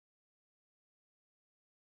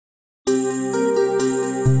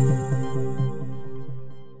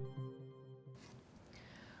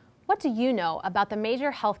do you know about the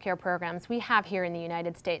major healthcare programs we have here in the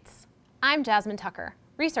United States? I'm Jasmine Tucker,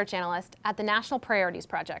 Research Analyst at the National Priorities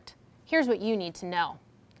Project. Here's what you need to know.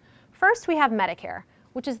 First, we have Medicare,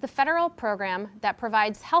 which is the federal program that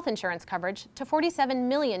provides health insurance coverage to 47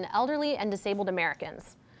 million elderly and disabled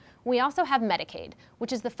Americans. We also have Medicaid,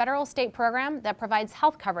 which is the federal state program that provides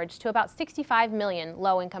health coverage to about 65 million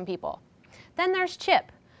low-income people. Then there's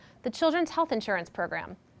CHIP, the Children's Health Insurance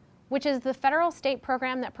Program, which is the federal state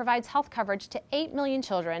program that provides health coverage to 8 million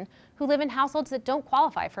children who live in households that don't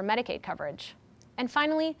qualify for Medicaid coverage. And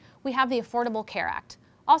finally, we have the Affordable Care Act,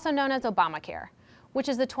 also known as Obamacare, which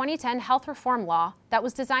is the 2010 health reform law that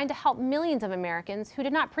was designed to help millions of Americans who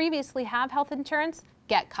did not previously have health insurance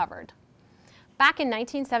get covered. Back in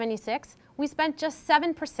 1976, we spent just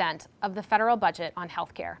 7% of the federal budget on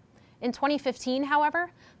health care. In 2015,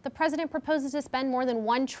 however, the president proposes to spend more than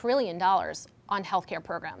 $1 trillion on healthcare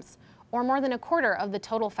programs, or more than a quarter of the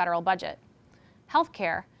total federal budget.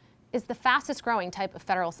 Healthcare is the fastest growing type of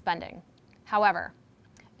federal spending. However,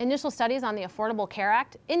 initial studies on the Affordable Care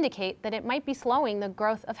Act indicate that it might be slowing the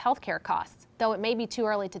growth of healthcare costs, though it may be too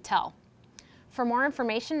early to tell. For more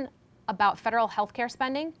information about federal healthcare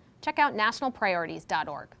spending, check out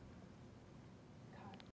nationalpriorities.org.